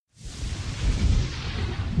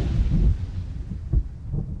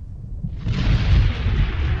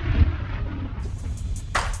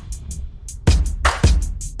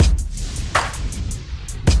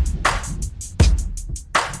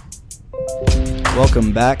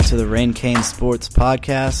Welcome back to the Rain Cane Sports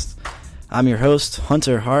Podcast. I'm your host,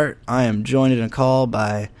 Hunter Hart. I am joined in a call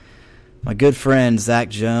by my good friend, Zach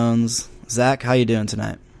Jones. Zach, how you doing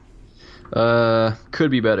tonight?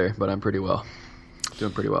 Could be better, but I'm pretty well.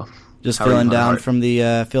 Doing pretty well. Just feeling down from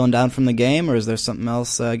the game, or is there something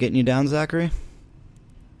else getting you down, Zachary?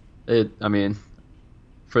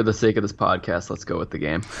 For the sake of this podcast, let's go with the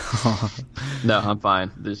game. No, I'm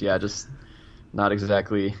fine. Just not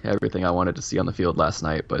exactly everything I wanted to see on the field last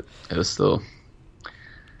night, but it was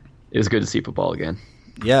good to see football again.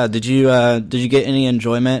 Yeah, did you get any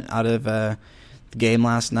enjoyment out of the game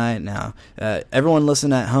last night? Now, everyone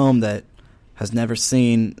listening at home that has never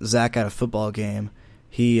seen Zach at a football game,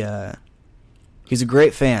 he's a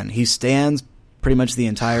great fan. He stands pretty much the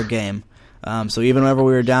entire game. So even whenever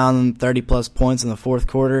we were down 30-plus points in the fourth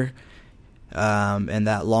quarter, and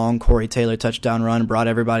that long Corey Taylor touchdown run brought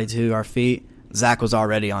everybody to our feet, Zach was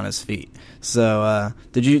already on his feet. So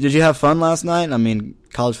did you have fun last night? I mean,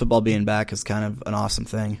 college football being back is kind of an awesome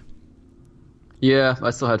thing. Yeah,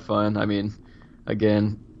 I still had fun. I mean,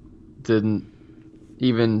 again, didn't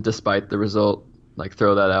even despite the result,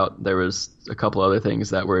 throw that out. There was a couple other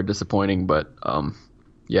things that were disappointing, but I'm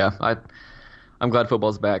glad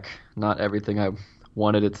football's back. Not everything I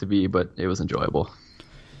wanted it to be, but it was enjoyable.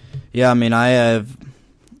 Yeah, I mean, I have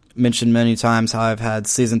mentioned many times how I've had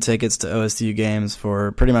season tickets to OSU games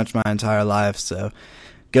for pretty much my entire life. So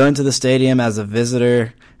going to the stadium as a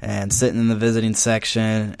visitor and sitting in the visiting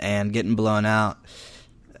section and getting blown out,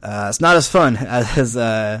 it's not as fun as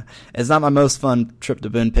it's not my most fun trip to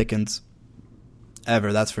Boone Pickens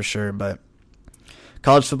ever, that's for sure. But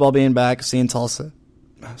college football being back, seeing Tulsa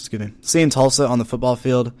on the football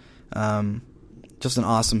field, just an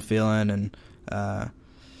awesome feeling, and not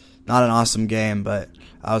an awesome game, but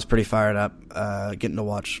I was pretty fired up getting to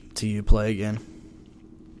watch TU play again.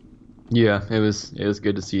 Yeah, it was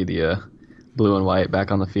good to see the blue and white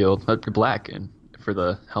back on the field. Black, and for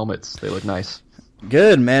the helmets, they look nice.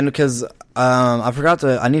 Good, man, because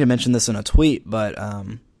I need to mention this in a tweet, but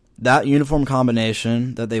that uniform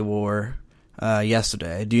combination that they wore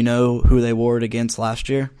yesterday, do you know who they wore it against last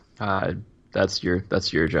year? That's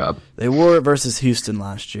your job. They wore it versus Houston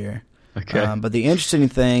last year. Okay. But the interesting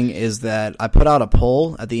thing is that I put out a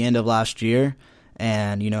poll at the end of last year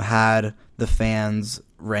and, had the fans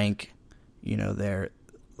rank,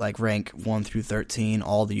 rank 1 through 13,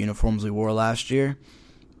 all the uniforms we wore last year.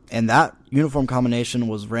 And that uniform combination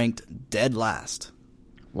was ranked dead last.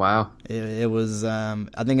 Wow. It was, I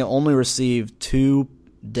think it only received 2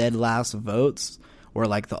 dead last votes, where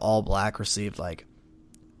the all black received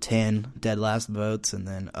 10 dead last votes and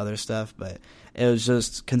then other stuff, but it was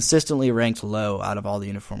just consistently ranked low out of all the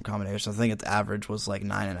uniform combinations. I think its average was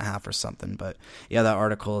 9.5 or something, but yeah, that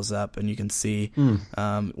article is up and you can see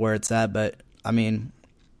where it's at. But I mean,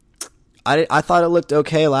 I thought it looked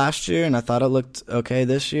okay last year, and I thought it looked okay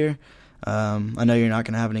this year. I know you're not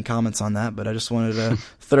going to have any comments on that, but I just wanted to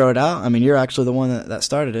throw it out. I mean, you're actually the one that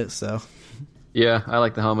started it, so. Yeah, I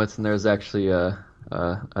like the helmets, and there's actually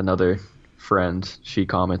another friend. She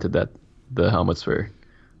commented that the helmets were,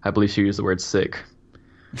 I believe she used the word sick,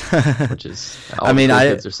 which is all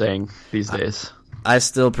kids are saying these days. I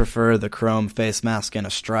still prefer the chrome face mask and a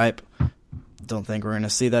stripe. Don't think we're going to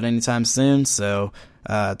see that anytime soon, so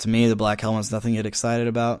to me the black helmet's nothing to get excited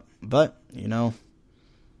about, but it's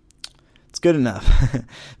good enough.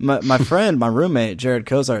 my friend, my roommate Jared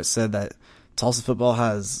Cozart, said that Tulsa football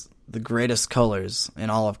has the greatest colors in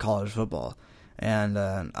all of college football. And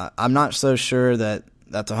I'm not so sure that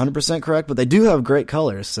that's 100% correct, but they do have great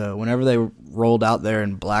colors. So whenever they rolled out there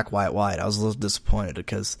in black, white, white, I was a little disappointed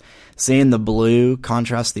because seeing the blue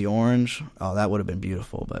contrast the orange, that would have been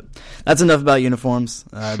beautiful. But that's enough about uniforms.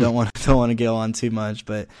 I don't want to go on too much.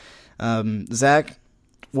 But Zach,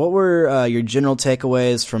 what were your general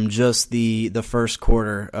takeaways from just the first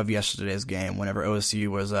quarter of yesterday's game whenever OSU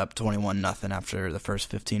was up 21-0 after the first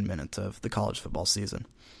 15 minutes of the college football season?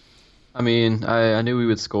 I mean, I knew we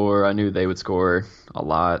would score. I knew they would score a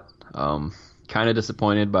lot. Kind of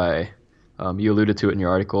disappointed by, you alluded to it in your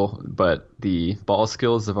article, but the ball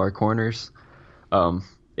skills of our corners,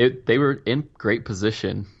 they were in great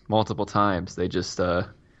position multiple times. They just, got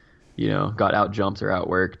out-jumped or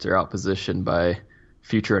outworked or out-positioned by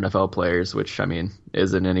future NFL players, which, I mean,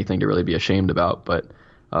 isn't anything to really be ashamed about. But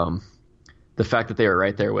the fact that they were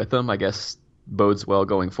right there with them, I guess, bodes well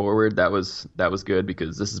going forward. That was good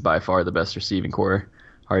because this is by far the best receiving core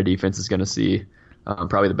our defense is going to see.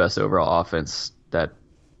 Probably the best overall offense that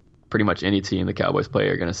pretty much any team the Cowboys play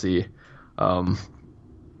are going to see. Other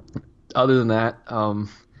than that,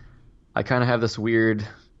 I kind of have this weird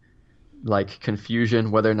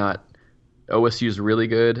confusion whether or not OSU's really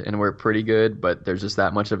good and we're pretty good, but there's just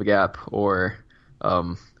that much of a gap, or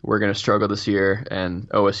we're going to struggle this year and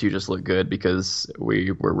OSU just look good because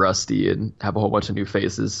we're rusty and have a whole bunch of new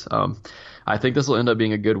faces. I think this will end up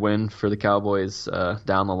being a good win for the Cowboys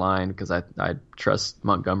down the line because I trust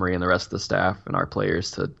Montgomery and the rest of the staff and our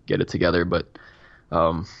players to get it together. But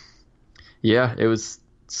yeah, it was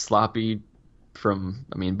sloppy from,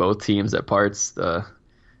 both teams at parts.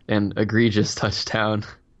 An egregious touchdown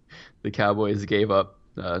the Cowboys gave up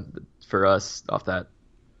for us off that.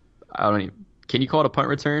 Can you call it a punt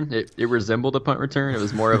return? It resembled a punt return. It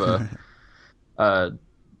was more of a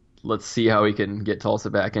let's see how we can get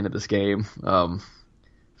Tulsa back into this game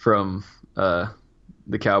from the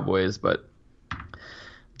Cowboys, but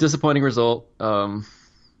disappointing result. I'm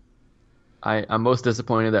most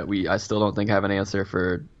disappointed that I still don't think I have an answer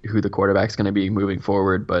for who the quarterback's going to be moving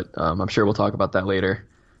forward, but I'm sure we'll talk about that later.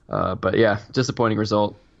 But yeah, disappointing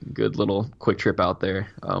result. Good little quick trip out there.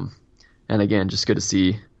 And again, just good to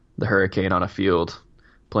see the Hurricane on a field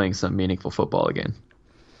playing some meaningful football again.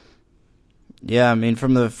 Yeah,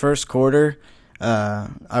 from the first quarter,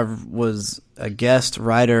 I was a guest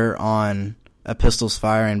writer on a Pistols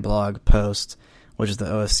Firing blog post, which is the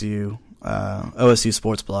OSU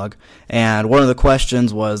sports blog. And one of the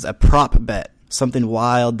questions was a prop bet, something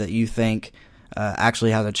wild that you think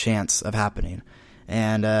actually has a chance of happening.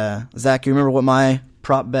 And Zach, you remember what my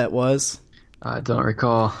prop bet was? I don't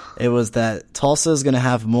recall. It was that Tulsa is going to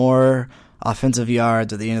have more offensive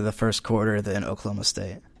yards at the end of the first quarter than Oklahoma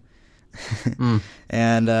State.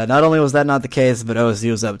 And not only was that not the case, but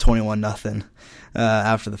OSU was up 21-0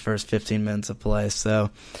 after the first 15 minutes of play.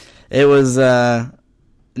 So it was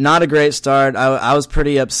not a great start. I was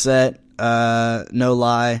pretty upset, no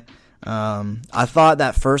lie. I thought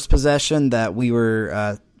that first possession that we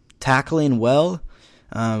were tackling well.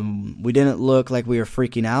 We didn't look like we were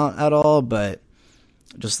freaking out at all, but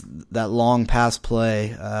just that long pass play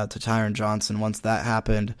to Tyron Johnson, once that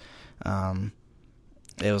happened,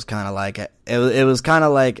 it was kind of like it was kind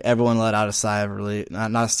of like everyone let out a sigh of relief,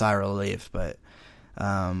 not a sigh of relief, but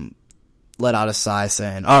let out a sigh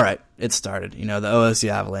saying, "All right, it started." The OSU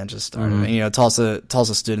Avalanche has started. Mm-hmm. And,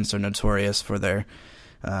 Tulsa students are notorious for their,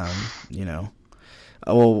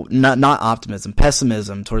 well, not optimism,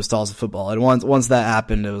 pessimism towards Tulsa football. And once that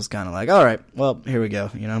happened, it was kind of like, all right, well, here we go.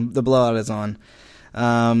 The blowout is on.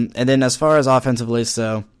 And then as far as offensively,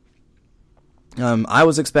 so I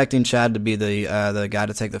was expecting Chad to be the guy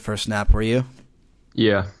to take the first snap. Were you?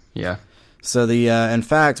 Yeah. So in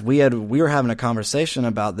fact, we were having a conversation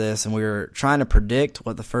about this, and we were trying to predict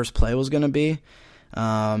what the first play was going to be.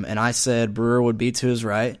 And I said Brewer would be to his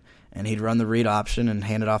right, and he'd run the read option and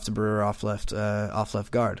hand it off to Brewer off left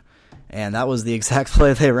guard. And that was the exact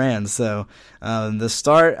play they ran. So the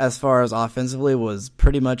start as far as offensively was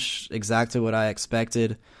pretty much exactly what I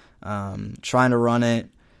expected. Trying to run it,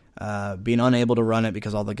 being unable to run it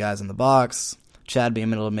because all the guys in the box, Chad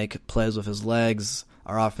being able to make plays with his legs,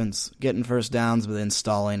 our offense getting first downs but then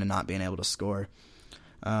stalling and not being able to score.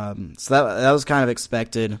 So that was kind of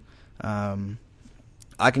expected.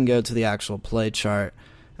 I can go to the actual play chart.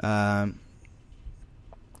 But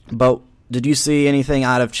did you see anything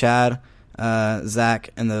out of Chad, Zach,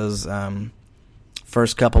 in those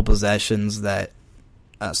first couple possessions that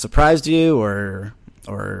surprised you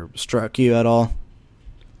or struck you at all?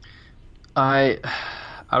 I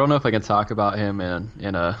don't know if I can talk about him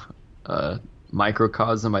in a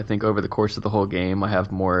microcosm. I think over the course of the whole game, I have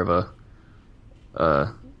more of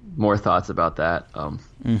more thoughts about that.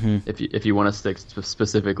 If you want to stick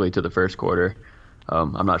specifically to the first quarter.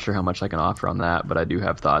 I'm not sure how much I can offer on that, but I do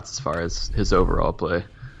have thoughts as far as his overall play.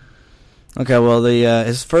 Okay, well,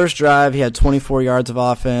 his first drive, he had 24 yards of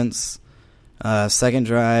offense. Second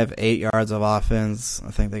drive, 8 yards of offense.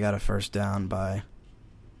 I think they got a first down by...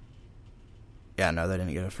 Yeah, no, they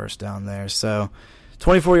didn't get a first down there. So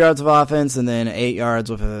 24 yards of offense and then 8 yards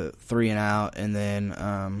with a 3-and-out, and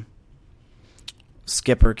then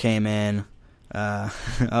Skipper came in. Oh,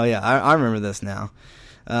 yeah, I remember this now.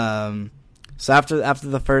 So after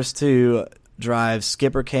the first two drives,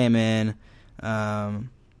 Skipper came in,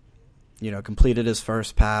 completed his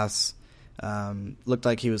first pass, looked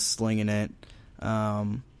like he was slinging it,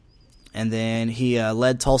 and then he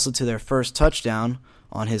led Tulsa to their first touchdown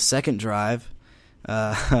on his second drive.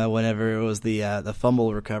 Whenever it was the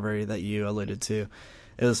fumble recovery that you alluded to,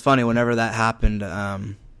 it was funny. Whenever that happened, I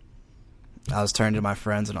was turning to my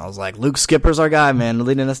friends and I was like, "Luke Skipper's our guy, man,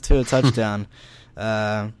 leading us to a touchdown."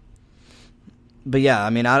 But yeah,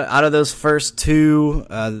 out of those first two,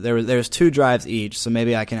 there's two drives each. So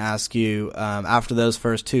maybe I can ask you, after those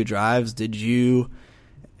first two drives, did you,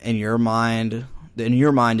 in your mind, in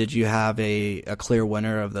your mind, did you have a clear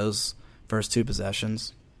winner of those first two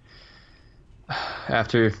possessions?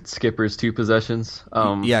 After Skipper's two possessions,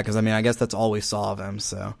 yeah, because I guess that's all we saw of him.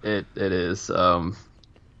 So it is.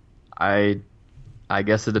 I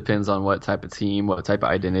guess it depends on what type of team, what type of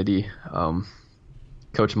identity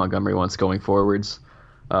Coach Montgomery wants going forwards.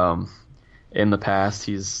 In the past,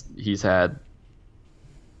 he's had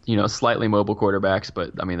slightly mobile quarterbacks,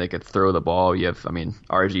 but they could throw the ball. You have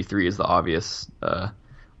RG3 is the obvious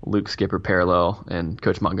Luke Skipper parallel in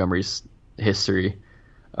Coach Montgomery's history.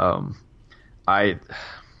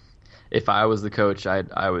 If I was the coach,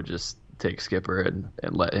 I would just take Skipper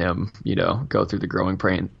and let him, go through the growing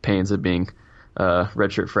pains of being a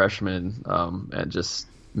redshirt freshman, and just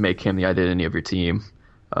make him the identity of your team,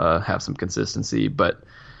 have some consistency. But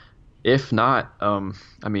if not, I'm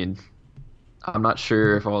not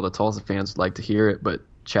sure if all the Tulsa fans would like to hear it, but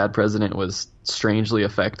Chad President was strangely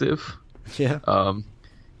effective. Yeah.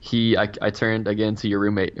 I turned again to your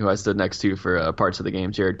roommate who I stood next to for parts of the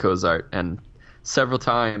game, Jared Cozart, and several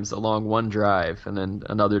times along one drive and then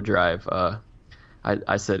another drive,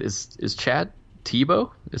 I said, is Chad Tebow?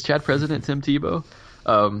 Is Chad President Tim Tebow?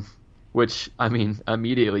 Which,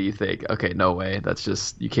 immediately you think, okay, no way. That's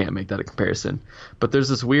just, you can't make that a comparison. But there's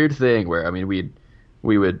this weird thing where,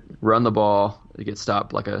 we would run the ball, it get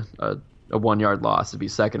stopped like a 1 yard loss. It'd be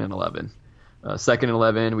 2nd and 11. 2nd and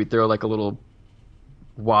 11, we'd throw like a little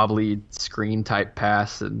wobbly screen type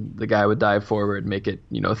pass, and the guy would dive forward, make it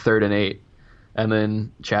 3rd and 8, and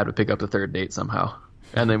then Chad would pick up the 3rd and 8 somehow,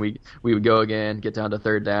 and then we would go again, get down to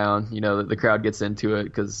 3rd down. The crowd gets into it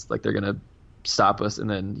because like they're gonna stop us, and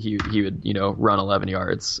then he would run 11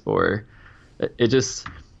 yards, or it just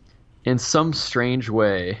in some strange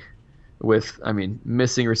way with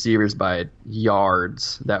missing receivers by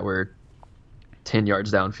yards that were 10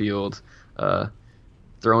 yards downfield,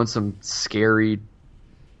 throwing some scary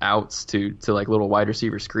outs to like little wide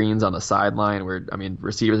receiver screens on the sideline where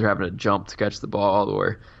receivers are having to jump to catch the ball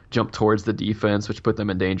or jump towards the defense, which put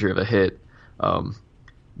them in danger of a hit.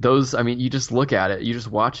 Those, you just look at it, you just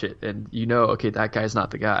watch it, and okay, that guy's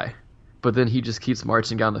not the guy. But then he just keeps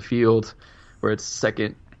marching down the field where it's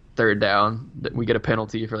 2nd, 3rd down. We get a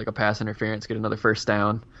penalty for like a pass interference, get another 1st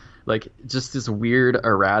down. Like just this weird,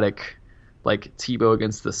 erratic, like Tebow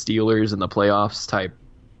against the Steelers in the playoffs type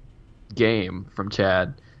game from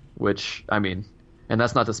Chad, which, and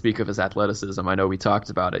that's not to speak of his athleticism. I know we talked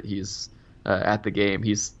about it. He's at the game.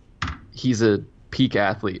 He's a peak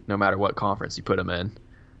athlete no matter what conference you put him in.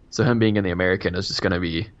 So him being in the American is just going to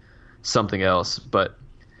be something else. But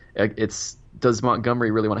does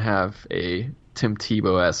Montgomery really want to have a Tim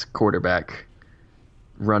Tebow-esque quarterback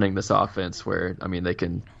running this offense where, they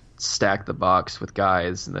can stack the box with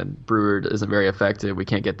guys, and then Brewer isn't very effective. We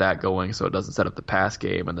can't get that going, so it doesn't set up the pass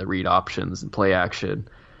game and the read options and play action.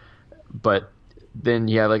 But then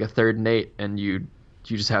you have like a 3rd and 8, and you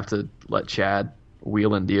just have to let Chad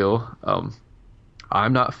wheel and deal.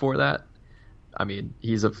 I'm not for that.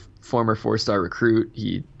 He's a former 4-star recruit.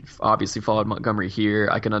 He obviously followed Montgomery here.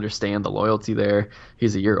 I can understand the loyalty there.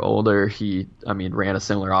 He's a year older. He, ran a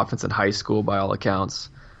similar offense in high school by all accounts.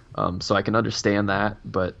 So I can understand that.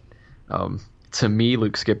 But to me,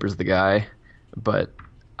 Luke Skipper's the guy. But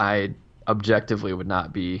I objectively would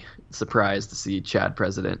not be surprised to see Chad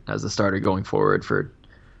President as a starter going forward for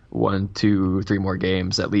 1, 2, 3 more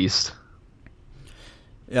games at least.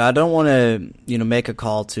 Yeah, I don't want to, make a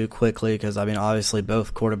call too quickly because, obviously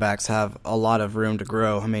both quarterbacks have a lot of room to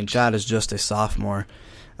grow. Chad is just a sophomore.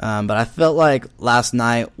 But I felt like last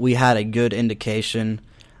night we had a good indication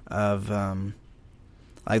of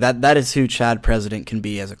that is who Chad President can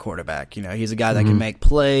be as a quarterback. He's a guy that can make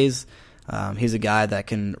plays. He's a guy that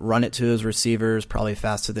can run it to his receivers probably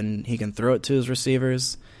faster than he can throw it to his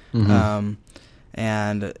receivers. And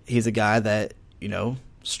he's a guy that,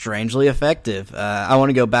 strangely effective. I want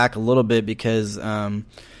to go back a little bit because,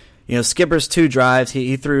 Skipper's 2 drives,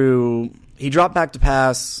 he dropped back to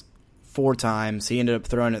pass 4 times. He ended up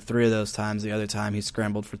throwing it 3 of those times. The other time he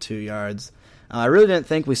scrambled for 2 yards. I really didn't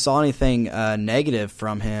think we saw anything negative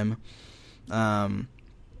from him. But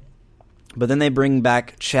then they bring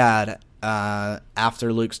back Chad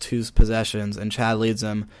after Luke's 2 possessions, and Chad leads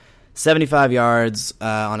them 75 yards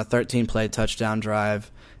on a 13-play touchdown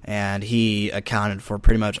drive. And he accounted for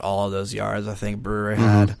pretty much all of those yards. I think Brewer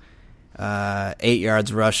had 8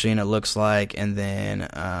 yards rushing, it looks like, and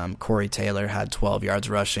then Corey Taylor had 12 yards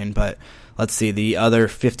rushing. But let's see, the other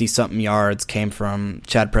 50-something yards came from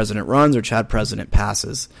Chad President runs or Chad President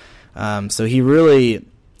passes. So he really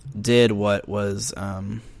did what was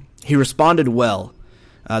he responded well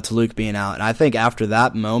to Luke being out. And I think after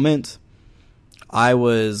that moment, I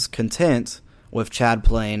was content with Chad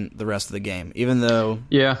playing the rest of the game, even though...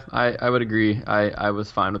 Yeah, I would agree. I was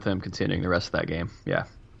fine with him continuing the rest of that game. Yeah.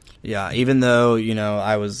 Yeah, even though,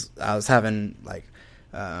 I was having,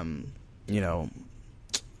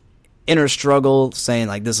 inner struggle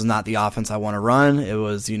saying, this is not the offense I want to run. It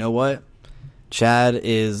was, what? Chad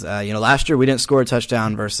is, last year we didn't score a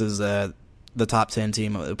touchdown versus the top 10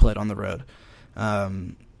 team that played on the road.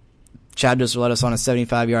 Chad just led us on a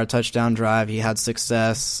 75-yard touchdown drive. He had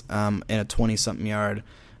success in a 20-something yard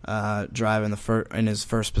drive in his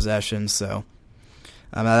first possession. So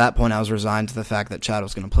at that point, I was resigned to the fact that Chad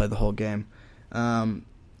was going to play the whole game. But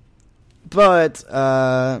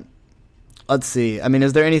let's see.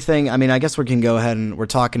 Is there anything? I guess we can go ahead and we're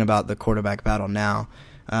talking about the quarterback battle now.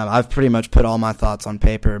 I've pretty much put all my thoughts on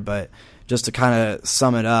paper, but just to kind of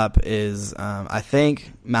sum it up is I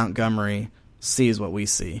think Montgomery sees what we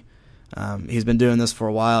see. He's been doing this for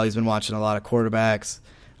a while. He's been watching a lot of quarterbacks.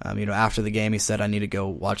 After the game, he said, I need to go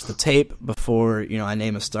watch the tape before, I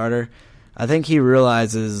name a starter. I think he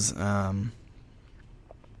realizes what's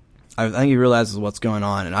going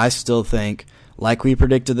on, and I still think, like we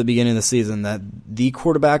predicted at the beginning of the season, that the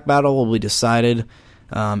quarterback battle will be decided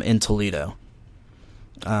in Toledo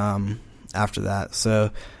after that.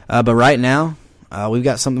 So, but right now, we've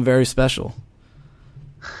got something very special.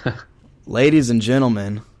 Ladies and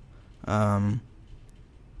gentlemen,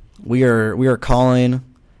 we are calling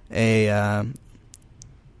a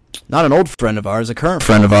not an old friend of ours, a current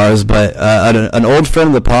friend of ours, but an old friend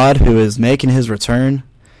of the pod who is making his return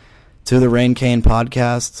to the Rain Cane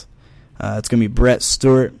podcast. It's going to be Brett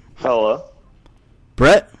Stewart. Hello.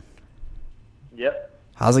 Brett? Yep.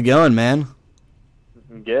 How's it going, man?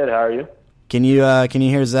 Good. How are you? Can you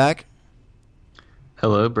hear Zach?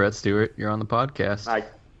 Hello, Brett Stewart. You're on the podcast.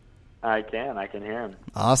 I can hear him.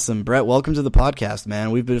 Awesome. Brett, welcome to the podcast,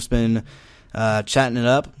 man. We've just been chatting it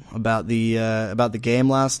up about the game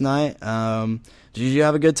last night. Did you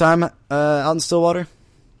have a good time out in Stillwater?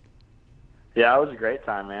 Yeah, it was a great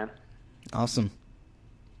time, man. Awesome.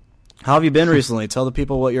 How have you been recently? Tell the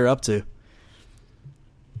people what you're up to.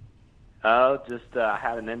 Oh, just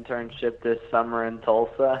had an internship this summer in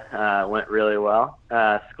Tulsa. Went really well.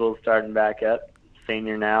 School's starting back up.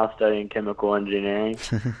 Senior now, studying chemical engineering.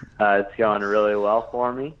 It's going really well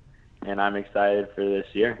for me, and I'm excited for this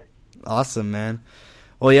year. Awesome, man.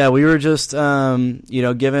 Well, yeah, we were just,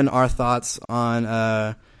 giving our thoughts on,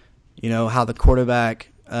 how the quarterback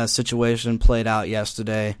situation played out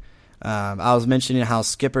yesterday. I was mentioning how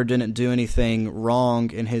Skipper didn't do anything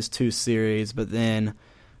wrong in his 2 series, but then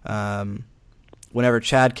whenever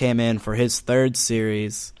Chad came in for his 3rd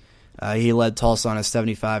series, he led Tulsa on a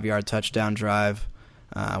 75-yard touchdown drive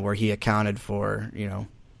where he accounted for,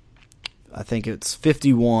 I think it's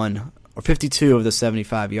 51 or 52 of the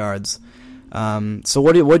 75 yards. So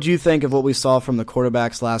what do you think of what we saw from the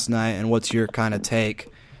quarterbacks last night, and what's your kind of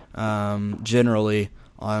take generally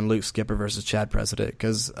on Luke Skipper versus Chad President?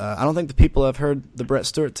 Because I don't think the people have heard the Brett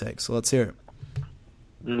Stewart take, so let's hear it.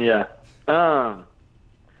 Yeah.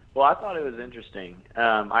 Well, I thought it was interesting.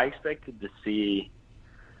 I expected to see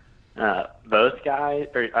both guys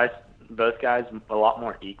a lot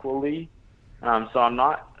more equally. So I'm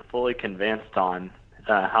not fully convinced on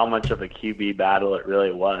how much of a QB battle it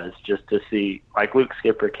really was. Just to see, Luke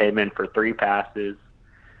Skipper came in for 3 passes.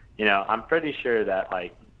 I'm pretty sure that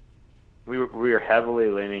we were heavily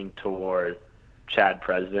leaning toward Chad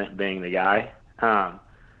President being the guy.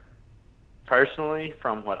 Personally,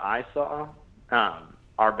 from what I saw,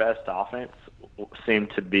 our best offense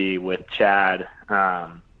seemed to be with Chad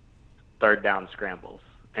 3rd down scrambles.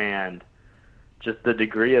 And just the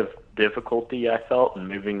degree of difficulty I felt in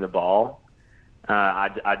moving the ball,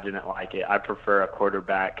 I didn't like it. I prefer a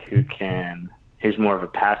quarterback who's more of a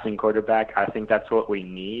passing quarterback. I think that's what we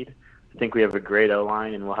need. I think we have a great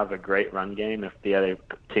O-line, and we'll have a great run game if the other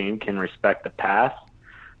team can respect the pass.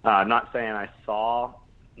 I'm not saying I saw,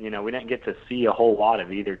 we didn't get to see a whole lot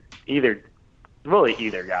of either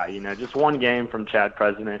guy. Just 1 game from Chad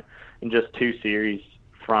President and just 2 series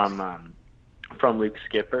from Luke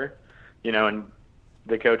Skipper. And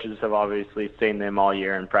the coaches have obviously seen them all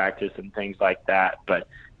year in practice and things like that. But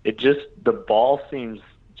the ball seems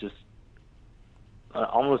just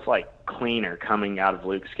almost cleaner coming out of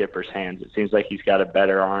Luke Skipper's hands. It seems like he's got a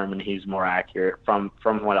better arm and he's more accurate from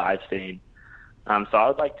what I've seen. So I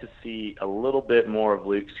would like to see a little bit more of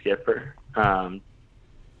Luke Skipper. I'd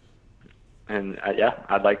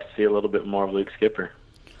like to see a little bit more of Luke Skipper.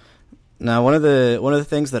 Now, one of the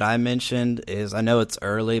things that I mentioned is, I know it's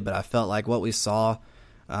early, but I felt like what we saw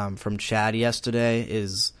from Chad yesterday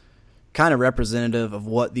is kind of representative of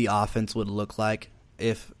what the offense would look like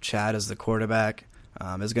if Chad is the quarterback.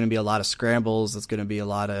 There's going to be a lot of scrambles. It's going to be a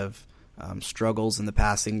lot of struggles in the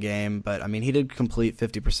passing game. But, I mean, he did complete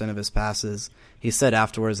 50% of his passes. He said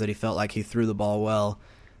afterwards that he felt like he threw the ball well.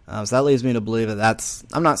 So that leads me to believe that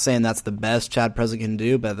I'm not saying that's the best Chad President can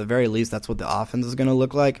do, but at the very least that's what the offense is going to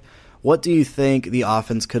look like. What do you think the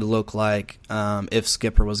offense could look like if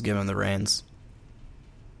Skipper was given the reins?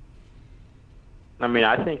 I mean,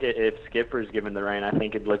 I think if Skipper's given the rein, I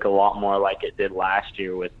think it'd look a lot more like it did last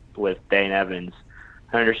year with Dane Evans.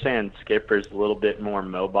 I understand Skipper's a little bit more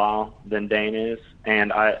mobile than Dane is,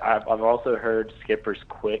 and I've also heard Skipper's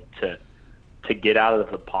quick to get out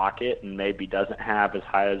of the pocket and maybe doesn't have as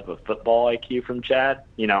high of a football IQ from Chad.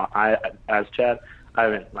 You know, as Chad, I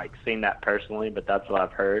haven't seen that personally, but that's what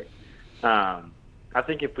I've heard. I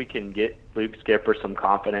think if we can get Luke Skipper some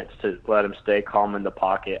confidence to let him stay calm in the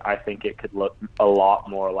pocket, I think it could look a lot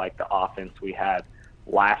more like the offense we had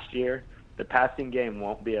last year. The passing game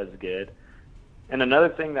won't be as good. And another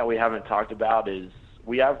thing that we haven't talked about is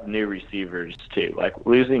we have new receivers too. Like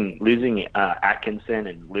losing Atkinson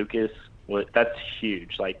and Lucas, that's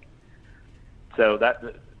huge. So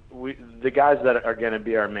the guys that are going to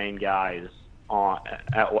be our main guys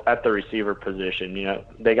at the receiver position,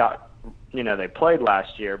 they played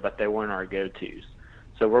last year, but they weren't our go-tos.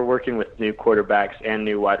 So we're working with new quarterbacks and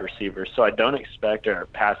new wide receivers. So I don't expect our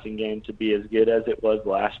passing game to be as good as it was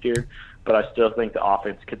last year, but I still think the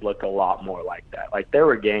offense could look a lot more like that. Like there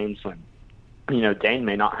were games when, Dane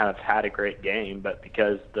may not have had a great game, but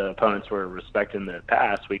because the opponents were respecting the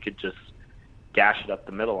pass, we could just gash it up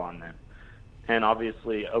the middle on them. And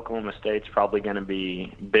obviously Oklahoma State's probably going to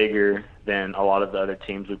be bigger than a lot of the other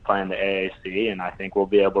teams we play in the AAC, and I think we'll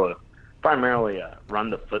be able to primarily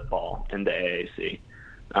run the football in the AAC.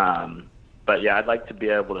 But yeah, I'd like to be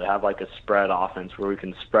able to have a spread offense where we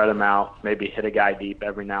can spread them out, maybe hit a guy deep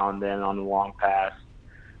every now and then on the long pass,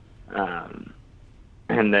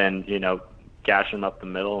 and then gash him up the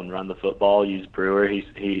middle and run the football. Use Brewer. He's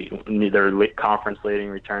their conference leading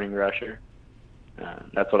returning rusher.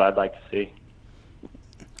 That's what I'd like to see.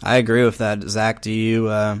 I agree with that, Zach. Do you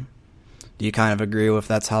kind of agree with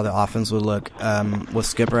that's how the offense would look with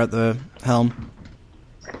Skipper at the helm?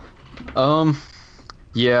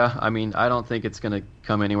 Yeah, I mean, I don't think it's going to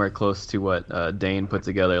come anywhere close to what Dane put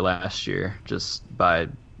together last year, just by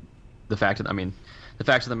the fact of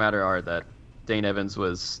the matter are that Dane Evans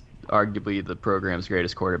was arguably the program's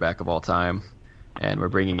greatest quarterback of all time, and we're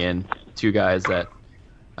bringing in two guys that,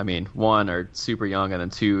 one are super young, and then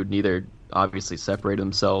two, neither obviously separated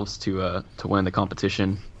themselves to win the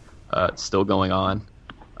competition. It's still going on.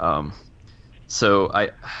 So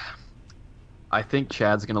I think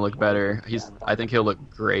Chad's going to look better. I think he'll look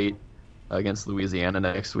great against Louisiana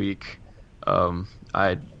next week.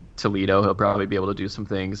 Toledo, he'll probably be able to do some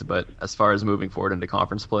things, but as far as moving forward into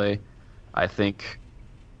conference play, I think,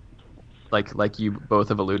 like you both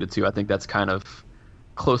have alluded to, I think that's kind of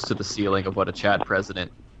close to the ceiling of what a Chad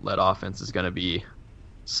President-led offense is going to be.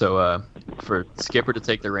 So for Skipper to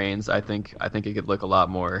take the reins, I think it could look a lot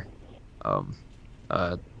more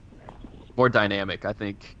more dynamic. I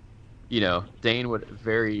think Dane would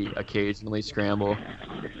very occasionally scramble.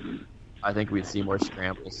 I think we'd see more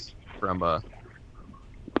scrambles from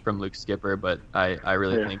Luke Skipper, but I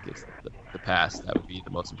really think it's the pass that would be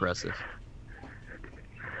the most impressive.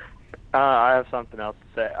 I have something else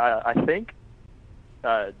to say. I think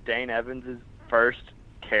Dane Evans' first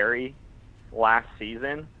carry last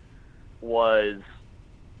season was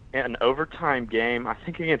in an overtime game, I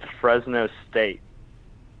think against Fresno State,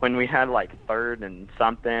 when we had 3rd and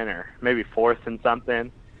something, or maybe 4th and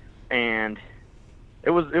something, and it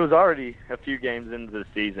was already a few games into the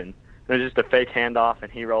season. It was just a fake handoff,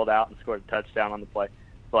 and he rolled out and scored a touchdown on the play.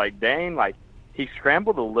 So, Dane, he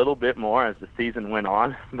scrambled a little bit more as the season went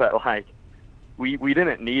on, but we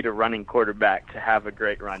didn't need a running quarterback to have a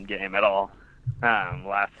great run game at all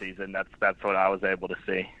last season. That's what I was able to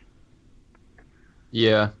see.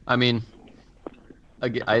 Yeah, I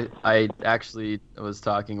actually was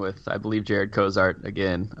talking with, I believe, Jared Cozart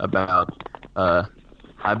again about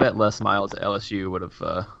I bet Les Miles at LSU would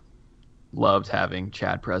have loved having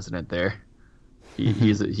Chad President there.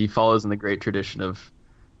 He follows in the great tradition of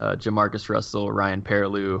Jamarcus Russell, Ryan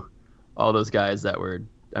Perrilloux, all those guys that were,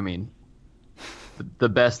 the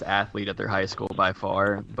best athlete at their high school by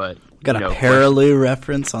far. But got a Perrilloux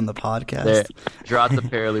reference on the podcast. Dropped the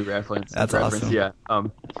Perrillough reference. That's awesome. Yeah.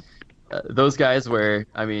 Those guys were,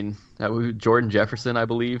 Jordan Jefferson, I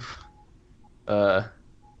believe. They're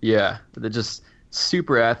just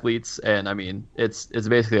super athletes, and it's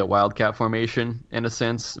basically a wildcat formation in a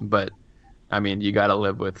sense. But you got to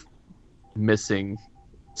live with missing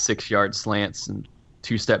 6-yard slants and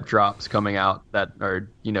two-step drops coming out that are,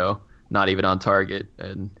 not even on target,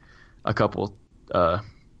 and a couple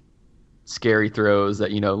scary throws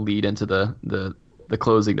that, lead into the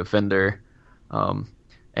closing defender.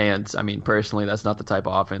 And I mean, personally, that's not the type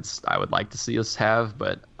of offense I would like to see us have,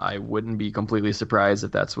 but I wouldn't be completely surprised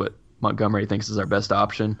if that's what Montgomery thinks is our best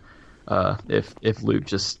option, if Luke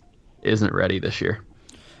just isn't ready this year.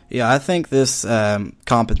 Yeah, I think this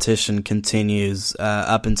competition continues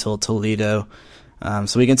up until Toledo,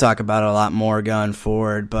 so we can talk about it a lot more going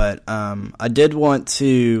forward. But I did want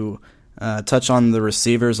to touch on the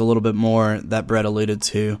receivers a little bit more that Brett alluded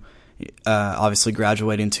to. Obviously,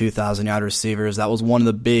 graduating 2,000-yard receivers, that was one of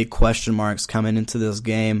the big question marks coming into this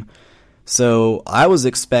game. So I was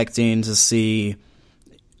expecting to see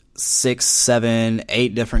 6, 7,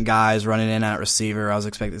 8 different guys running in at receiver. I was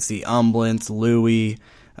expecting to see Umblint, Louis,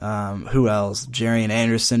 who else? Jarian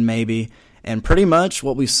Anderson maybe. And pretty much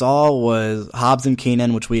what we saw was Hobbs and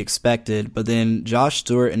Keenan, which we expected, but then Josh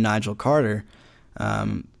Stewart and Nigel Carter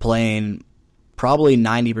playing probably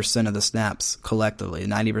 90% of the snaps collectively,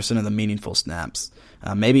 90% of the meaningful snaps,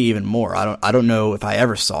 maybe even more. I don't know if I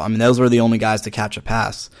ever saw. I mean, those were the only guys to catch a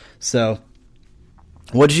pass. So,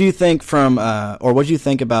 what did you think what did you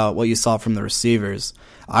think about what you saw from the receivers?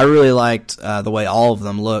 I really liked the way all of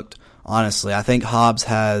them looked. Honestly, I think Hobbs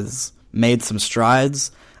has made some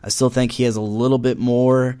strides. I still think he has a little bit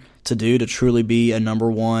more to do to truly be a number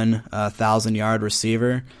one 1,000-yard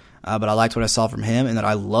receiver. But I liked what I saw from him, and that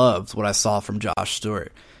I loved what I saw from Josh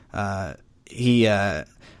Stewart. He,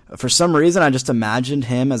 for some reason, I just imagined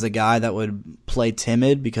him as a guy that would play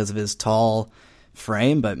timid because of his tall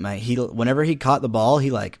frame. But whenever he caught the ball,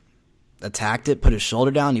 he attacked it, put his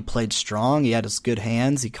shoulder down. He played strong. He had his good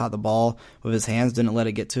hands. He caught the ball with his hands, didn't let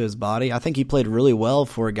it get to his body. I think he played really well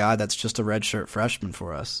for a guy that's just a redshirt freshman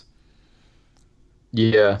for us.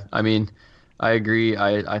 Yeah, I mean, I agree.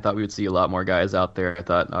 I thought we would see a lot more guys out there. I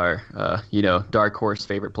thought our, dark horse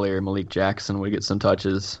favorite player, Malik Jackson, would get some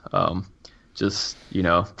touches. Just,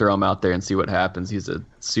 throw him out there and see what happens. He's a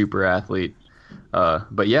super athlete.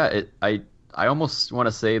 But yeah, I almost want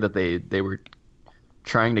to say that they were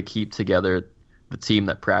trying to keep together the team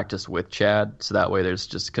that practiced with Chad, so that way there's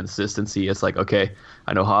just consistency. It's like, okay,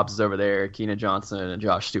 I know Hobbs is over there, Keenan Johnson and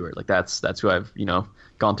Josh Stewart. Like that's who I've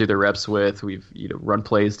gone through the reps with. We've run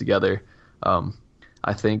plays together.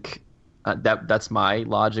 I think that's my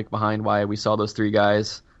logic behind why we saw those three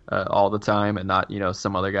guys all the time and not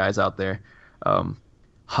some other guys out there.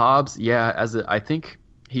 Hobbs, yeah, I think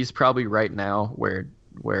he's probably right now where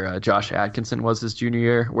Josh Atkinson was his junior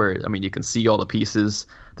year, where you can see all the pieces,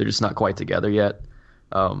 they're just not quite together yet.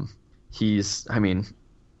 How many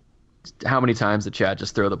times did Chad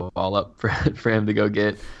just throw the ball up for him to go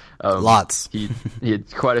get? Lots. He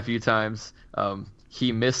had quite a few times.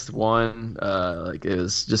 He missed one, it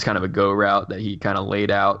was just kind of a go route that he kind of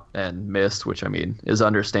laid out and missed, which is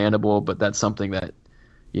understandable, but that's something that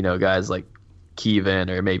guys like Kevin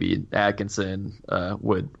or maybe Atkinson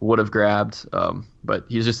would have grabbed. But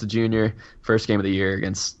he's just a junior, first game of the year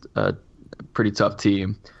against a pretty tough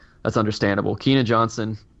team. That's understandable. Keenan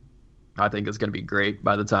Johnson, I think, is going to be great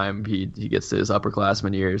by the time he gets to his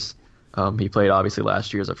upperclassman years. He played obviously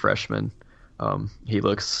last year as a freshman. He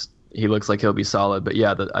looks like he'll be solid. But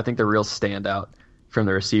yeah, I think the real standout from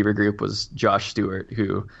the receiver group was Josh Stewart,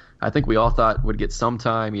 who I think we all thought would get some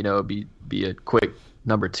time, be a quick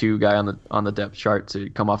number 2 guy on the depth chart to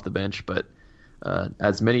come off the bench. But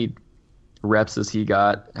as many reps as he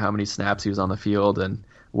got, how many snaps he was on the field, and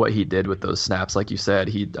what he did with those snaps, like you said,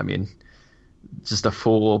 just a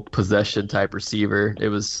full possession type receiver. It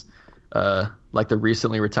was like the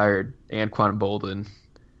recently retired Anquan Bolden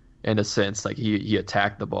in a sense. Like he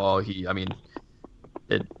attacked the ball. Even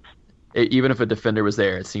if a defender was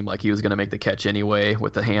there, it seemed like he was going to make the catch anyway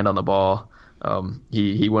with the hand on the ball.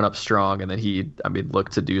 He went up strong, and then he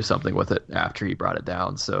looked to do something with it after he brought it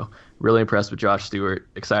down. So really impressed with Josh Stewart.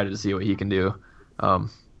 Excited to see what he can do.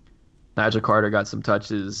 Nigel Carter got some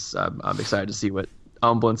touches. I'm excited to see what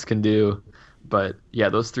Umblins can do. But yeah,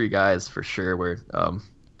 those three guys for sure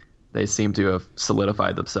they seem to have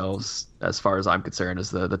solidified themselves, as far as I'm concerned, as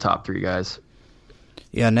the top 3 guys.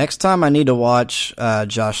 Yeah, next time I need to watch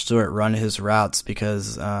Josh Stewart run his routes,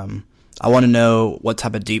 because I want to know what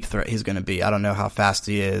type of deep threat he's going to be. I don't know how fast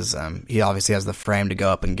he is. He obviously has the frame to go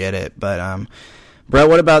up and get it. But, Brett,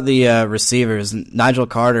 what about the receivers? Nigel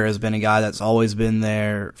Carter has been a guy that's always been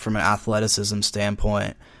there from an athleticism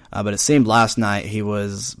standpoint. But it seemed last night he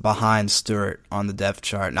was behind Stewart on the depth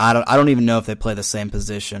chart. And I don't even know if they play the same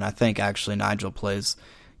position. I think actually Nigel plays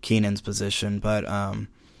Keenan's position. But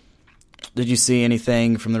did you see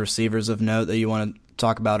anything from the receivers of note that you want to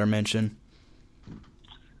talk about or mention?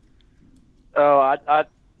 Oh, I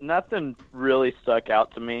nothing really stuck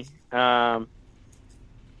out to me. I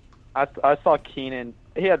saw Keenan.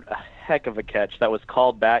 He had a heck of a catch that was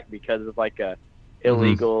called back because of like a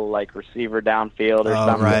illegal like receiver downfield or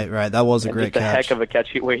something. Right. That was a and great just catch. A heck of a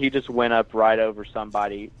catch where he just went up right over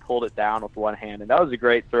somebody, pulled it down with one hand, and that was a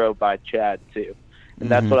great throw by Chad too. And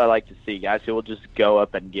that's what I like to see, guys who will just go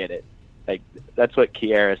up and get it. Like that's what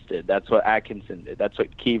Kieras did. That's what Atkinson did. That's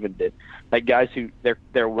what Kevin did. Like guys who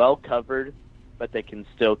they're well covered, but they can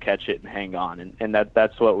still catch it and hang on, and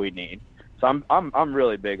that's what we need. So I'm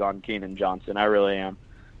really big on Keenan Johnson. I really am.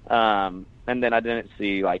 And then I didn't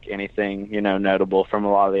see like anything notable from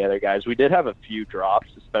a lot of the other guys. We did have a few drops,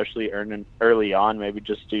 especially early on, maybe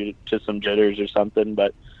just due to some jitters or something.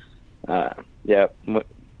 But yeah,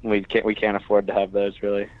 we can't afford to have those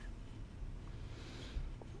really.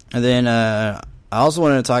 And then I also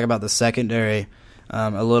wanted to talk about the secondary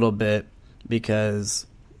a little bit, because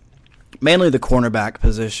mainly the cornerback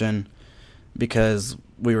position, because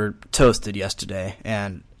we were toasted yesterday.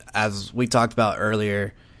 And as we talked about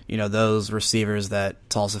earlier, those receivers that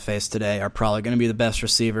Tulsa faced today are probably going to be the best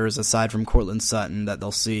receivers aside from Cortland Sutton that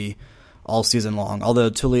they'll see all season long. Although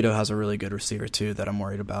Toledo has a really good receiver too that I'm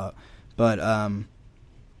worried about. But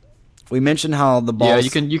we mentioned how the ball. Yeah,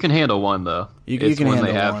 you can handle one though. You can when handle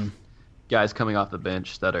they have one. Guys coming off the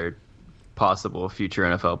bench that are possible future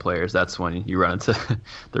NFL players. That's when you run into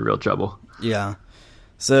the real trouble. Yeah.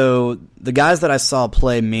 So the guys that I saw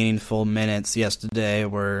play meaningful minutes yesterday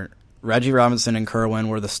were Reggie Robinson and Kerwin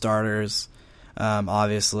were the starters,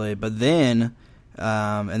 obviously. But then,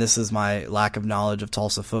 and this is my lack of knowledge of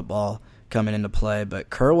Tulsa football coming into play, but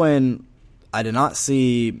Kerwin, I did not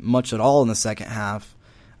see much at all in the second half.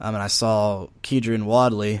 And I saw Kedron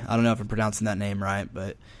Wadley. I don't know if I'm pronouncing that name right,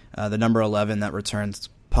 but the number 11 that returns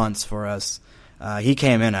punts for us, he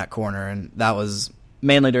came in at corner, and that was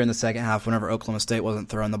mainly during the second half whenever Oklahoma State wasn't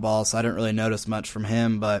throwing the ball, so I didn't really notice much from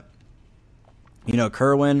him. But,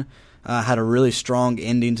 Kerwin had a really strong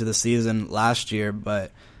ending to the season last year,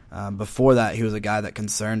 but before that he was a guy that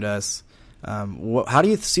concerned us. How do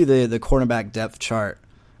you see the cornerback depth chart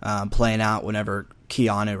playing out whenever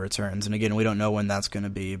Keanu returns? And again, we don't know when that's going to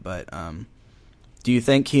be, but do you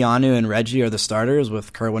think Keanu and Reggie are the starters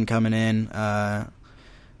with Kerwin coming in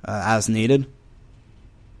as needed?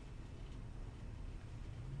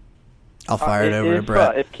 I'll fire it over to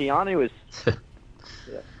Brett. If Keanu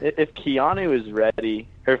is ready,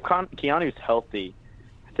 or if Keanu is healthy,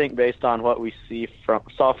 I think based on what we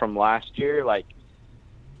saw from last year, like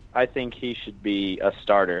I think he should be a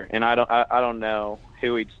starter. And I don't know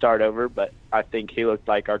who he'd start over, but I think he looked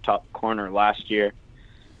like our top corner last year.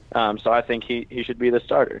 So I think he should be the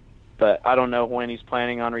starter. But I don't know when he's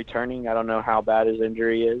planning on returning. I don't know how bad his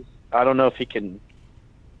injury is. I don't know if he can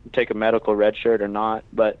take a medical red shirt or not.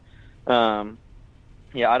 But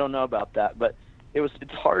yeah, I don't know about that. But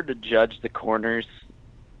it's hard to judge the corners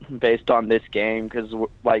based on this game because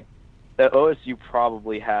like the OSU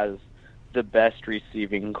probably has the best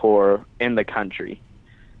receiving core in the country,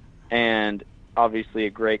 and obviously a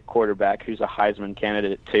great quarterback who's a Heisman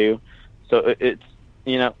candidate too. So it's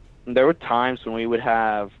there were times when we would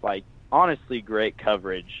have like honestly great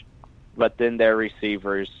coverage, but then their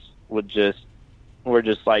receivers were just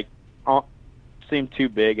like seemed too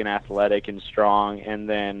big and athletic and strong, and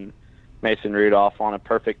then Mason Rudolph on a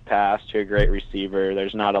perfect pass to a great receiver.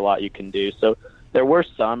 There's not a lot you can do. So there were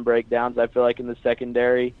some breakdowns, I feel like, in the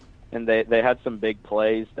secondary, and they had some big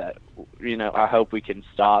plays that, I hope we can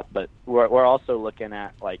stop. But we're also looking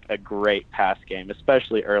at, like, a great pass game,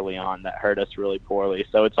 especially early on, that hurt us really poorly.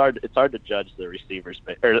 So it's hard to judge the receivers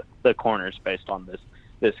or the corners based on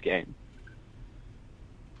this game.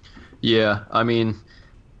 Yeah, I mean,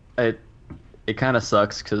 it kind of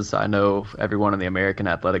sucks because I know everyone in the American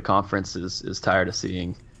Athletic Conference is tired of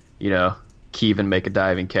seeing, Kevin make a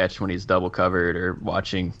diving catch when he's double covered, or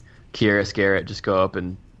watching Kieras Garrett just go up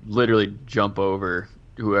and literally jump over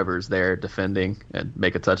whoever's there defending and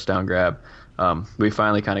make a touchdown grab. We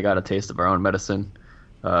finally kind of got a taste of our own medicine,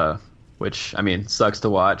 which, I mean, sucks to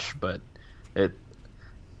watch, but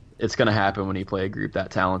it's going to happen when you play a group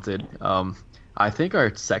that talented. I think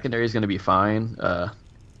our secondary is going to be fine.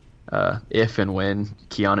 If and when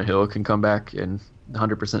Keanu Hill can come back in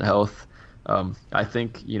 100% health. I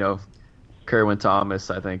think, Kerwin Thomas,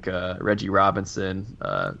 I think Reggie Robinson,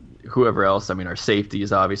 whoever else, I mean, our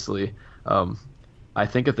safeties, obviously. I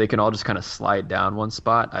think if they can all just kind of slide down one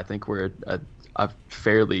spot, I think we're a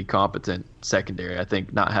fairly competent secondary. I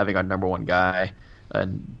think not having our number one guy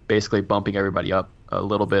and basically bumping everybody up a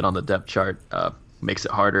little bit on the depth chart makes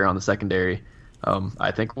it harder on the secondary.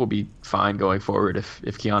 I think we'll be fine going forward if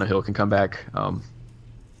Keanu Hill can come back.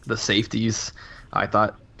 the safeties I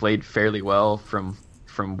thought played fairly well from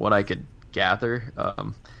what I could gather.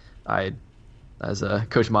 I, as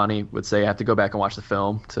Coach Monty would say, I have to go back and watch the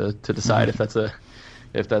film to decide if that's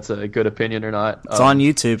a good opinion or not. It's on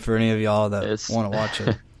YouTube for any of y'all that want to watch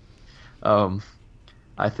it.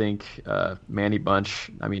 I think Manny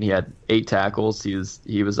Bunch, I mean, he had 8 tackles. He was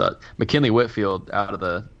McKinley Whitfield out of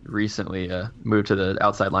the recently moved to the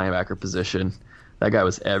outside linebacker position. That guy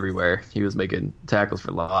was everywhere. He was making tackles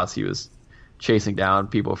for loss. He was chasing down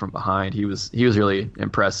people from behind. He was really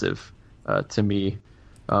impressive to me.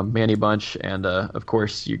 Manny Bunch and of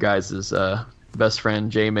course you guys' best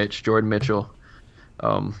friend Jordan Mitchell.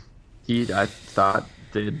 I thought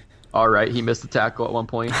did all right. He missed a tackle at one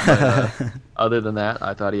point. But, other than that,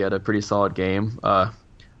 I thought he had a pretty solid game.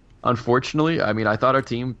 Unfortunately, I mean, I thought our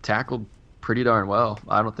team tackled pretty darn well.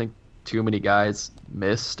 I don't think too many guys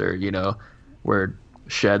missed or, were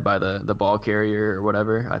shed by the ball carrier or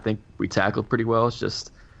whatever. I think we tackled pretty well. It's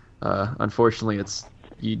just, unfortunately,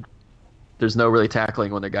 there's no really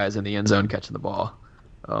tackling when the guy's in the end zone catching the ball.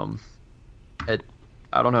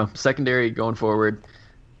 I don't know. Secondary going forward,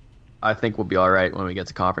 I think we'll be all right when we get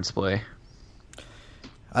to conference play.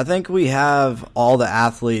 I think we have all the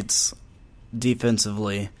athletes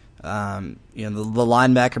defensively. The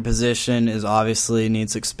linebacker position is obviously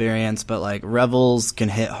needs experience, but like Revels can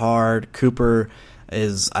hit hard. Cooper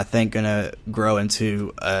is, I think, going to grow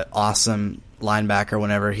into an awesome linebacker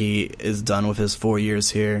whenever he is done with his 4 years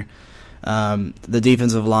here. The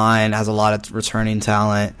defensive line has a lot of returning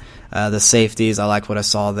talent. The safeties, I like what I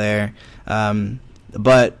saw there.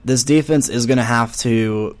 But this defense is going to have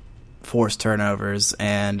to force turnovers.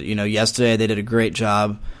 And, yesterday they did a great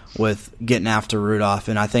job with getting after Rudolph,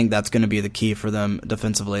 and I think that's going to be the key for them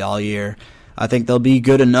defensively all year. I think they'll be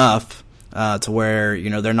good enough to where,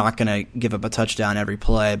 they're not going to give up a touchdown every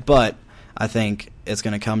play, but I think it's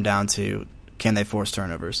going to come down to, can they force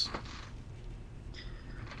turnovers?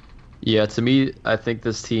 Yeah, to me, I think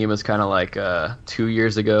this team is kind of like 2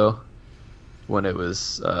 years ago when it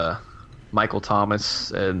was Michael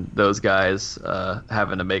Thomas and those guys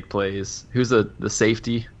having to make plays. Who's the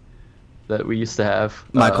safety that we used to have?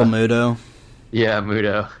 Michael Muto. Yeah,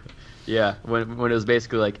 Muto. Yeah, when it was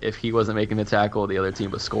basically like if he wasn't making the tackle, the other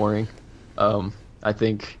team was scoring. I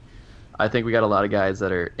think we got a lot of guys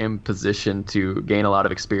that are in position to gain a lot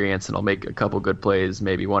of experience and will make a couple good plays,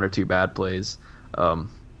 maybe 1 or 2 bad plays.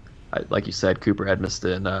 Like you said, Cooper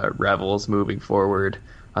Edmiston, Revels moving forward.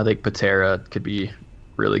 I think Patera could be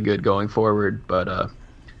really good going forward, but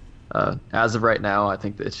as of right now, I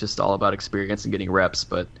think that it's just all about experience and getting reps.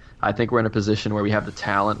 But I think we're in a position where we have the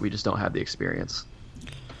talent, we just don't have the experience.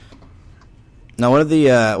 Now, one of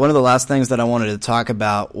the last things that I wanted to talk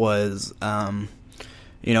about was, in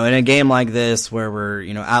a game like this where we're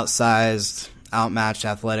outsized, outmatched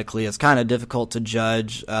athletically, it's kind of difficult to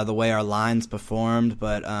judge the way our lines performed.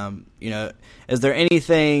 But is there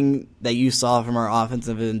anything that you saw from our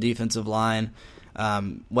offensive and defensive line?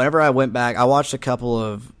 Whenever I went back, I watched a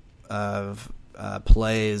couple of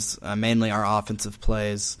plays, mainly our offensive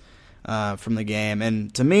plays from the game,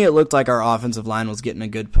 and to me it looked like our offensive line was getting a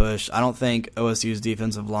good push. I don't think OSU's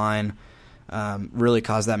defensive line really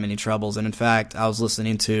caused that many troubles, and in fact, I was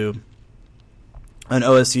listening to an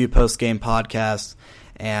OSU post-game podcast,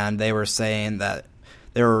 and they were saying that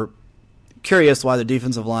they were curious why the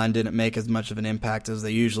defensive line didn't make as much of an impact as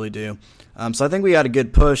they usually do. So I think we got a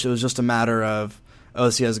good push. It was just a matter of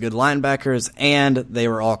OSU has good linebackers, and they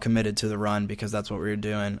were all committed to the run because that's what we were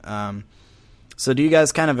doing. So do you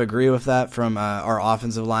guys kind of agree with that from our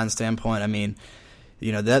offensive line standpoint? I mean,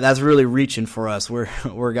 that's really reaching for us.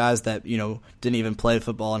 We're guys that, didn't even play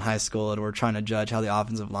football in high school, and we're trying to judge how the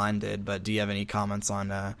offensive line did. But do you have any comments on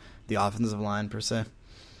the offensive line per se?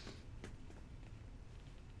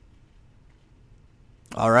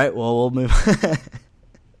 All right, well, we'll move.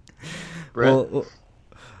 Brett?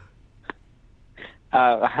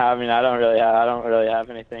 I don't really have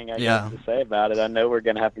anything to say about it. I know we're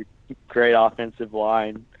going to have a great offensive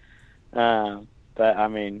line, but I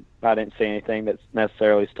didn't see anything that's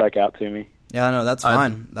necessarily stuck out to me. Yeah, no, that's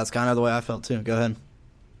fine. That's kind of the way I felt too. Go ahead.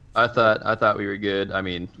 I thought we were good. I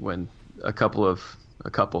mean, when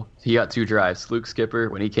he got 2 drives. Luke Skipper,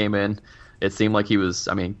 when he came in, it seemed like he was,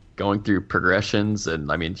 going through progressions,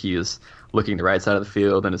 and he was looking the right side of the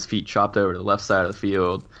field, and his feet chopped over to the left side of the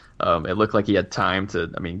field. It looked like he had time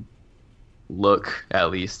to, look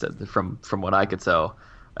at least from what I could tell.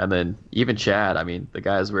 And then even Chad, the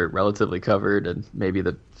guys were relatively covered, and maybe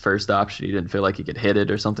the first option he didn't feel like he could hit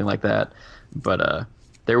it or something like that. But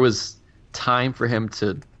there was time for him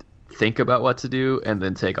to think about what to do and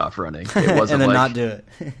then take off running. It wasn't and then like, not do it.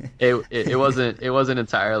 it wasn't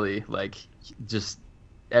entirely like just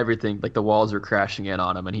everything, like the walls were crashing in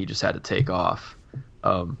on him and he just had to take off.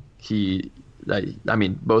 I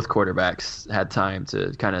mean, both quarterbacks had time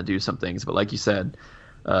to kind of do some things, but like you said,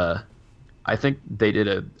 I think they did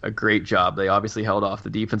a great job. They obviously held off the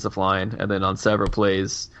defensive line, and then on several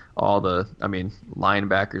plays,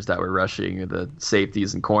 linebackers that were rushing, the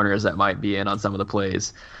safeties and corners that might be in on some of the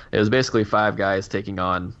plays. It was basically 5 guys taking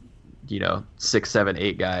on, 6, 7,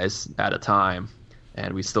 8 guys at a time,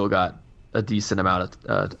 and we still got a decent amount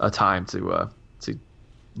of time to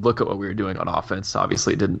look at what we were doing on offense.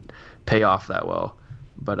 Obviously, it didn't pay off that well,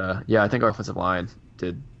 but I think our offensive line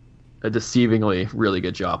did a deceivingly really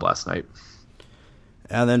good job last night.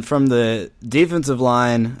 And then from the defensive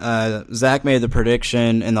line, Zach made the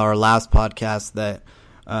prediction in our last podcast that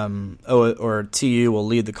TU will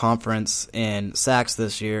lead the conference in sacks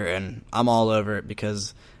this year, and I'm all over it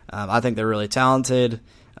because I think they're really talented.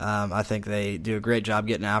 I think they do a great job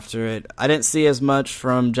getting after it. I didn't see as much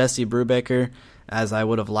from Jesse Brubaker as I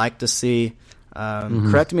would have liked to see.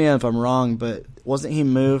 Correct me if I'm wrong, but wasn't he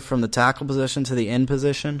moved from the tackle position to the end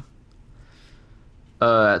position?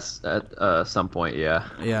 At some point, yeah.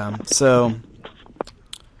 Yeah. So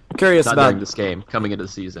curious Not about during this game, coming into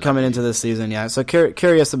the season. Coming into this season, yeah. So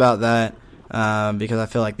curious about that because I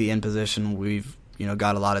feel like the end position we've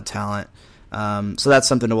got a lot of talent. So that's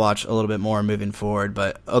something to watch a little bit more moving forward.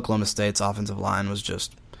 But Oklahoma State's offensive line was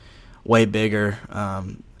just way bigger.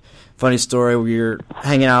 Funny story: we were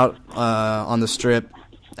hanging out on the strip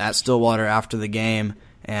at Stillwater after the game,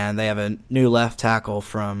 and they have a new left tackle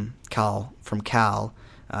from Cal.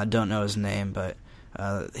 I don't know his name, but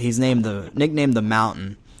he's nicknamed the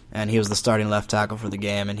Mountain, and he was the starting left tackle for the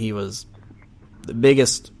game, and he was the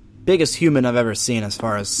biggest human I've ever seen as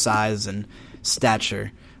far as size and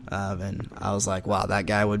stature. And I was like, wow, that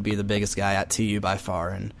guy would be the biggest guy at TU by far,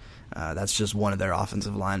 and that's just one of their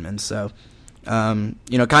offensive linemen. So, kind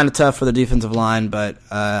of tough for the defensive line, but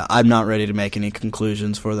I'm not ready to make any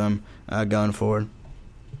conclusions for them going forward.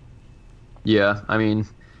 Yeah, I mean,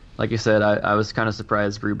 like you said, I was kind of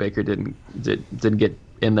surprised Brubaker didn't get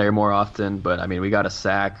in there more often, but I mean, we got a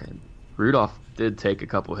sack. Rudolph did take a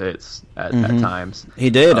couple hits at times. He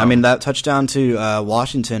did. I mean, that touchdown to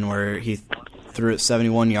Washington where he threw it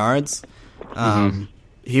 71 yards.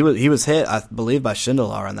 He was hit, I believe, by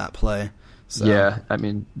Schindler on that play. So. Yeah, I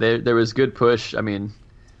mean, there was good push. I mean,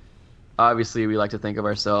 obviously we like to think of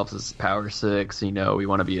ourselves as Power 6. We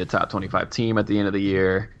want to be a top 25 team at the end of the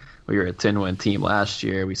year. We were a 10-win team last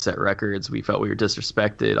year. We set records. We felt we were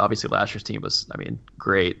disrespected. Obviously, last year's team was,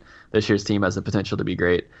 great. This year's team has the potential to be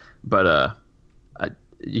great. But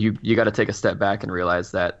you got to take a step back and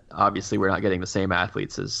realize that obviously we're not getting the same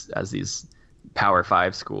athletes as these Power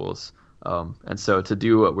 5 schools. And so to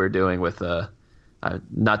do what we're doing with,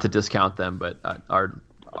 not to discount them, but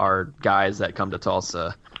our guys that come to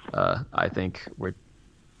Tulsa, I think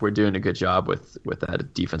we're doing a good job with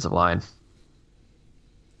that defensive line.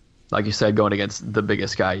 Like you said, going against the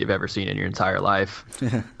biggest guy you've ever seen in your entire life,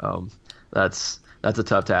 that's a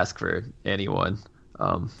tough task for anyone.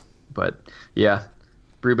 But yeah,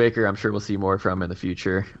 Brubaker, I'm sure we'll see more from in the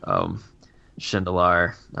future.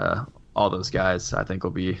 Schindler, all those guys, I think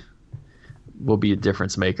will be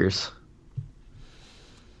difference makers.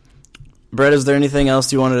 Brett, is there anything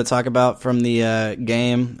else you wanted to talk about from the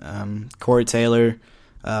game? Corey Taylor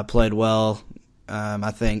played well.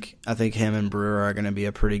 I think him and Brewer are going to be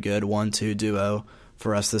a pretty good 1-2 duo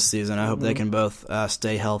for us this season. I hope they can both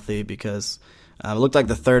stay healthy because it looked like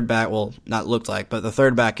the third back, well, not looked like, but the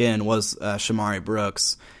third back in was Shamari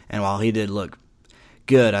Brooks. And while he did look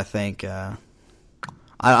good, I think I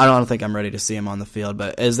don't think I'm ready to see him on the field.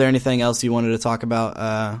 But is there anything else you wanted to talk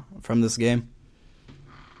about from this game?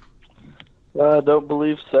 I don't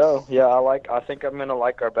believe so. Yeah, I think I'm going to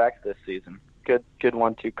like our backs this season. Good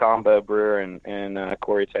 1-2 combo, Brewer and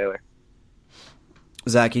Corey Taylor.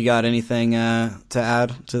 Zach, you got anything to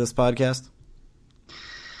add to this podcast?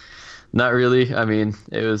 Not really. I mean,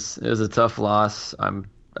 it was a tough loss.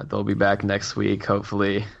 They'll be back next week,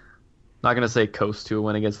 hopefully. Not going to say coast to a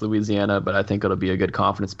win against Louisiana, but I think it'll be a good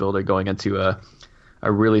confidence builder going into a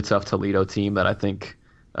really tough Toledo team that I think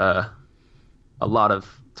a lot of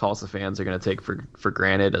Tulsa fans are going to take for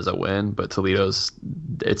granted as a win, but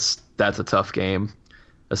that's a tough game,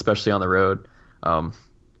 especially on the road. I'm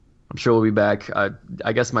sure we'll be back.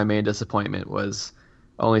 I guess my main disappointment was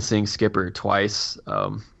only seeing Skipper twice.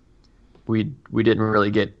 We didn't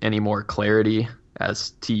really get any more clarity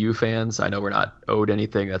as TU fans. I know we're not owed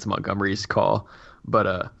anything. That's Montgomery's call,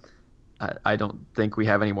 but I don't think we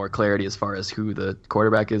have any more clarity as far as who the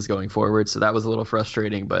quarterback is going forward. So that was a little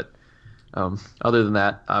frustrating. But other than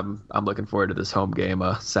that, I'm looking forward to this home game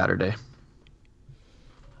Saturday.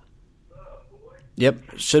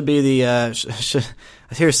 Yep, should be the.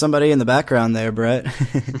 I hear somebody in the background there, Brett.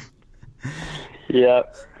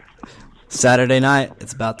 Yep. Saturday night,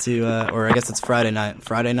 it's about to, or I guess it's Friday night.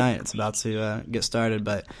 Friday night, it's about to get started.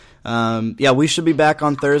 But yeah, we should be back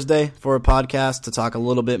on Thursday for a podcast to talk a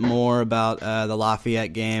little bit more about the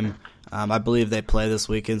Lafayette game. I believe they play this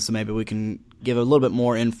weekend, so maybe we can give a little bit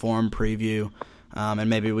more informed preview, and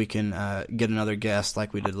maybe we can get another guest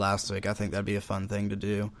like we did last week. I think that'd be a fun thing to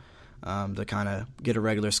do, to kind of get a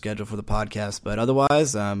regular schedule for the podcast. But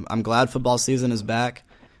otherwise, I'm glad football season is back.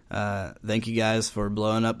 Thank you guys for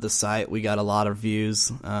blowing up the site. We got a lot of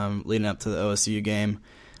views leading up to the OSU game.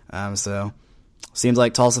 So seems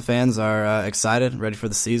like Tulsa fans are excited, ready for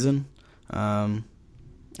the season. And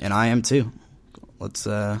I am too. Let's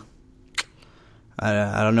I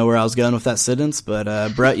don't know where I was going with that sentence,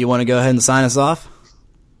 but Brett, you want to go ahead and sign us off?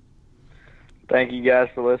 Thank you guys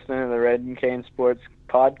for listening to the Red and Cane Sports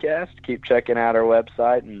podcast. Keep checking out our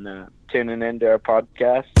website and tuning into our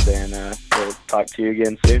podcast, and we'll talk to you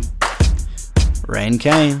again soon. Rain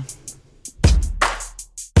Cane.